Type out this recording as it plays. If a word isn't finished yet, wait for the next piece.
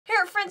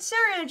friend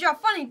Sarah gonna draw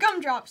funny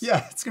gumdrops.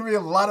 Yeah, it's gonna be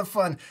a lot of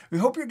fun. We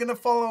hope you're gonna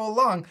follow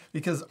along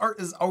because art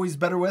is always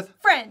better with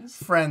friends.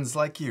 Friends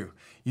like you.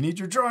 You need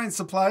your drawing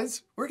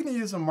supplies. We're gonna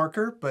use a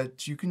marker,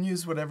 but you can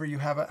use whatever you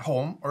have at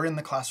home or in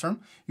the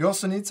classroom. You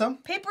also need some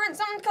paper and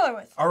something to color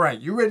with. All right,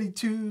 you ready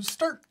to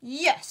start?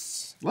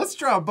 Yes. Let's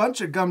draw a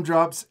bunch of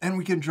gumdrops and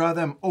we can draw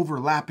them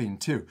overlapping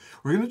too.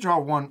 We're gonna draw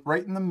one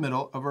right in the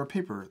middle of our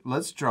paper.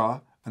 Let's draw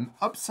an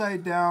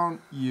upside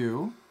down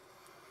U.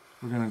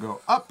 We're gonna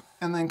go up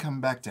and then come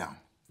back down.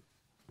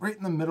 Right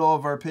in the middle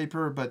of our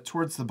paper, but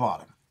towards the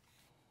bottom.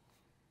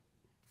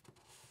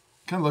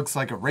 Kind of looks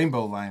like a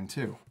rainbow line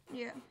too.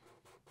 Yeah.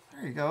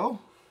 There you go.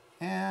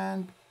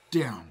 And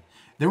down.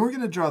 Then we're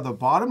going to draw the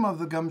bottom of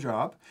the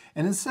gumdrop.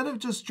 And instead of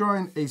just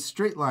drawing a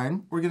straight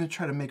line, we're going to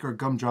try to make our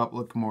gumdrop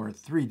look more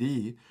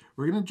 3D.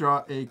 We're going to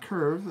draw a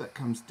curve that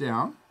comes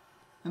down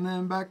and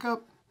then back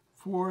up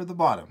for the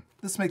bottom.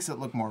 This makes it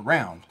look more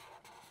round.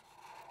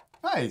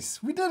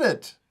 Nice. We did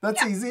it.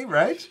 That's easy,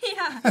 right?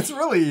 Yeah. That's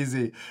really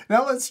easy.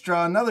 Now let's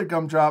draw another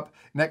gumdrop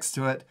next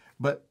to it,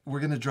 but we're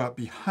going to draw it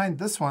behind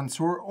this one,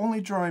 so we're only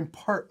drawing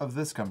part of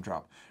this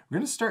gumdrop. We're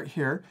going to start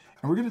here,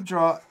 and we're going to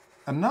draw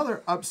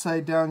another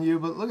upside down U,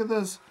 but look at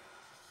this.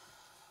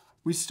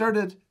 We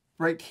started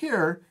right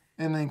here,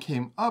 and then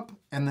came up,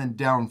 and then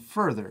down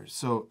further.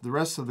 So the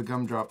rest of the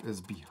gumdrop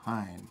is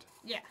behind.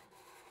 Yeah.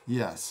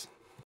 Yes.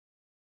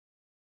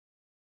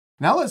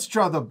 Now let's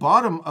draw the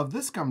bottom of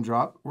this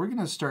gumdrop. We're going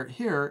to start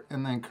here,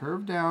 and then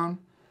curve down,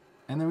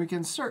 and then we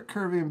can start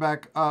curving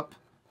back up,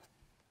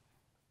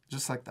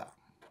 just like that.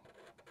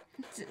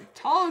 It's a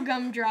tall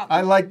gumdrop.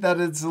 I like that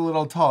it's a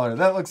little taller.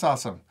 That looks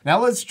awesome. Now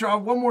let's draw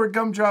one more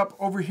gumdrop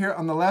over here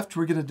on the left.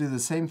 We're going to do the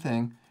same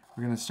thing.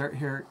 We're going to start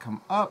here,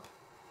 come up,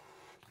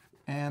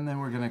 and then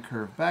we're going to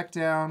curve back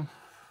down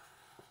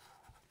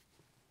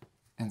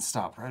and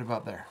stop right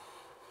about there.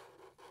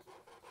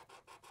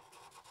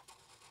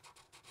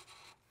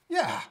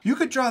 Yeah, you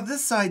could draw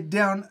this side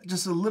down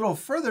just a little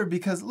further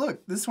because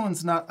look, this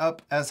one's not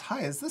up as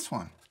high as this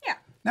one. Yeah.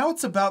 Now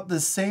it's about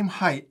the same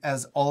height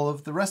as all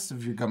of the rest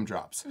of your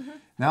gumdrops.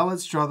 Now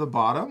let's draw the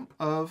bottom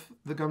of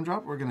the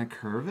gumdrop. We're going to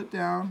curve it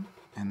down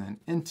and then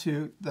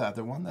into the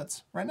other one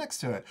that's right next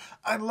to it.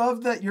 I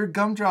love that your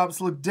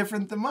gumdrops look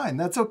different than mine.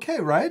 That's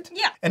okay, right?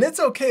 Yeah. And it's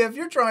okay if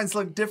your drawings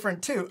look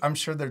different too. I'm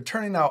sure they're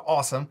turning out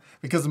awesome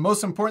because the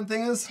most important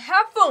thing is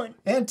have fun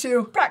and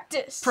to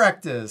practice.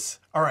 Practice.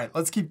 All right,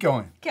 let's keep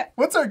going. Okay.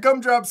 What's our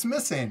gumdrops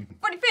missing?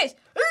 Funny face.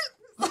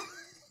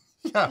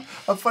 Yeah,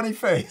 a funny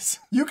face.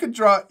 You could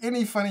draw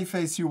any funny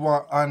face you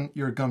want on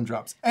your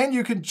gumdrops, and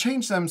you can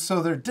change them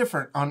so they're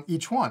different on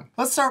each one.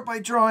 Let's start by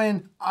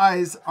drawing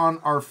eyes on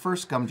our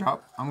first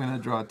gumdrop. I'm going to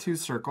draw 2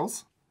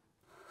 circles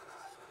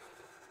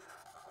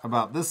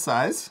about this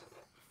size.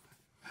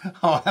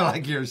 Oh, I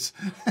like yours.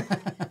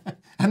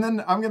 And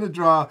then I'm going to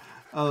draw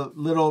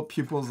little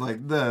pupils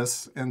like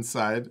this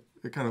inside.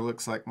 It kind of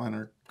looks like mine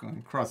are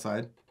going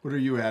cross-eyed. What are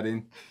you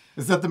adding?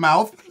 Is that the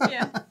mouth?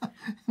 Yeah.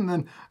 And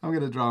then I'm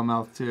going to draw a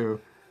mouth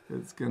too.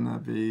 It's going to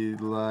be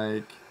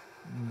like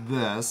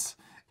this.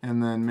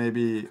 And then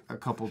maybe a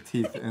couple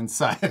teeth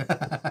inside.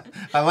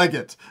 I like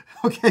it.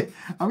 Okay,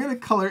 I'm going to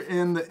color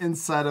in the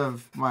inside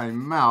of my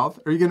mouth.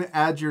 Are you going to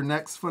add your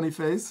next funny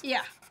face?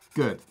 Yeah.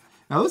 Good.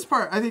 Now this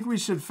part, I think we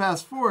should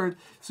fast forward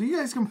so you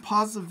guys can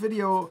pause the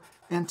video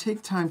and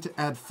take time to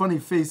add funny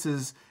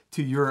faces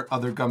to your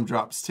other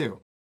gumdrops too.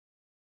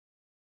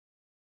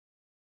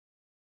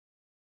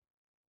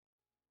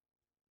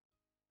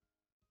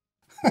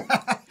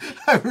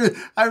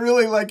 I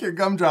really like your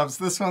gumdrops.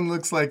 This one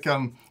looks like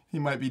he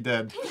might be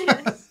dead.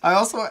 Yes. I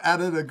also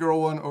added a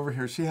girl one over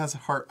here. She has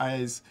heart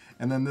eyes,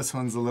 and then this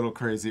one's a little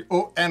crazy.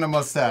 Oh, and a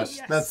mustache.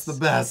 Yes. That's the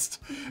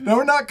best. Now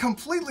we're not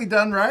completely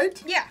done,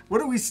 right? Yeah. What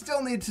do we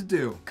still need to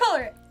do?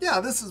 Color it. Yeah,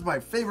 this is my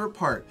favorite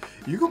part.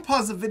 You can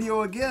pause the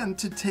video again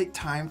to take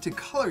time to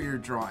color your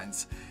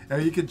drawings. Now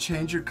you can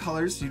change your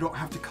colors so you don't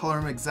have to color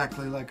them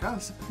exactly like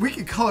us. We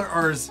could color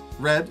ours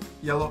red,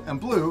 yellow, and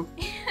blue.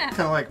 Yeah.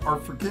 Kind of like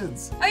art for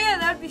kids. Oh yeah,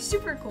 that'd be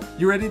super cool.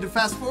 You ready to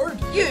fast forward?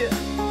 Yeah.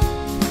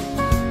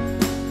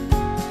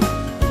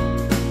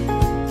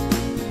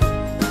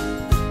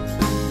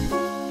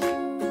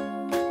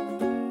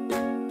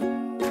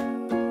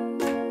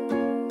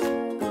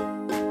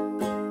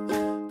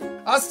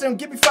 Austin,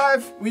 give me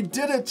 5. We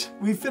did it.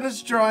 We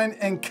finished drawing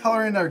and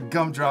coloring our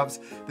gumdrops.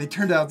 They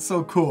turned out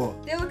so cool.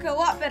 They look a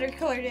lot better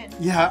colored in.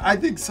 Yeah, I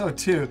think so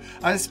too.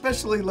 I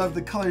especially love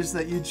the colors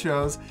that you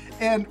chose.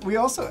 And we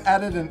also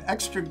added an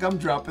extra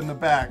gumdrop in the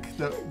back.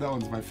 That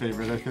one's my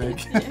favorite, I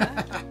think.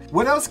 Yeah.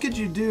 What else could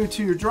you do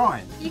to your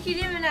drawing? You could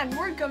even add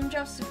more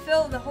gumdrops to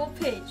fill the whole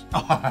page.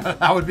 Oh,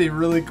 that would be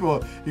really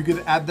cool. You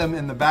could add them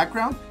in the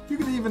background. You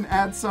could even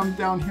add some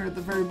down here at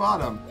the very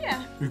bottom.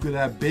 Yeah. You could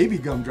add baby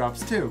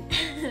gumdrops too.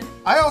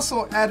 I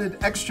also added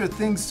extra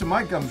things to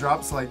my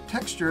gumdrops like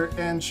texture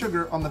and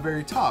sugar on the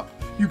very top.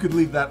 You could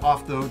leave that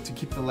off though to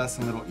keep the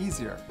lesson a little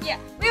easier. Yeah,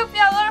 we hope you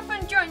had a lot of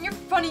fun drawing your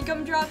funny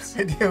gumdrops.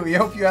 I do. We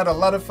hope you had a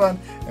lot of fun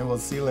and we'll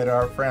see you later,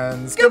 our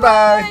friends.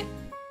 Goodbye.